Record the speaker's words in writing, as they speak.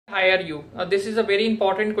hire you? This is a very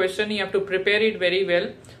important question. You have to prepare it very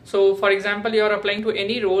well. So for example, you are applying to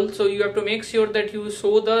any role, so you have to make sure that you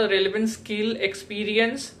show the relevant skill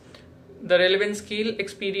experience,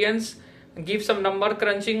 give some number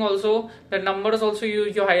crunching also. The numbers also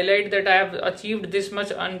you highlight that I have achieved this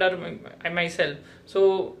much under myself.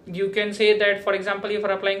 So you can say that, for example, if you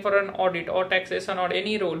are applying for an audit or taxation or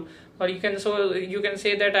any role, or you can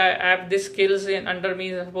say that I have these skills under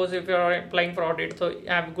me. Suppose if you are applying for audit, so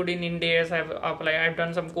I have good in Ind AS, I've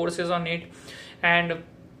done some courses on it, and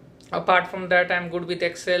apart from that I'm good with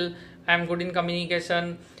Excel, I'm good in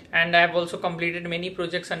communication, and I have also completed many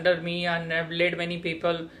projects under me, and I've led many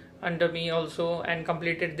people under me also, and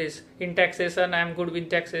completed this. In taxation, I'm good with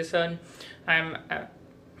taxation.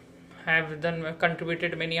 Have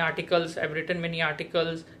contributed many articles, I've written many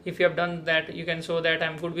articles. If you have done that, you can show that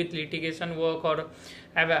I'm good with litigation work, or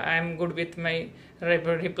I'm good with my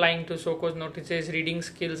replying to show cause notices. Reading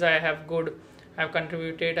skills I have good, I've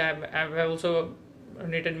contributed. I've also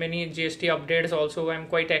written many GST updates also. I'm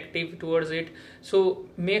quite active towards it. So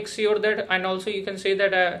make sure that, and also you can say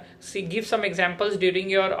that give some examples during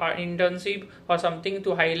your internship or something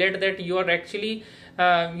to highlight that you are actually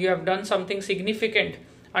you have done something significant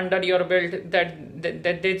under your belt,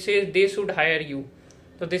 that they say they should hire you.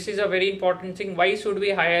 So this is a very important thing. Why should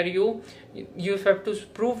we hire you? You have to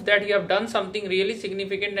prove that you have done something really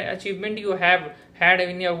significant achievement you have had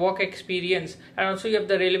in your work experience, and also you have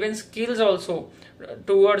the relevant skills also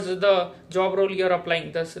towards the job role you are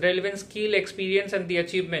applying. The relevant skill, experience, and the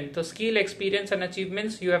achievement. The skill, experience, and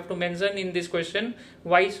achievements you have to mention in this question.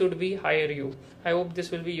 Why should we hire you? I hope this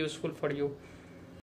will be useful for you.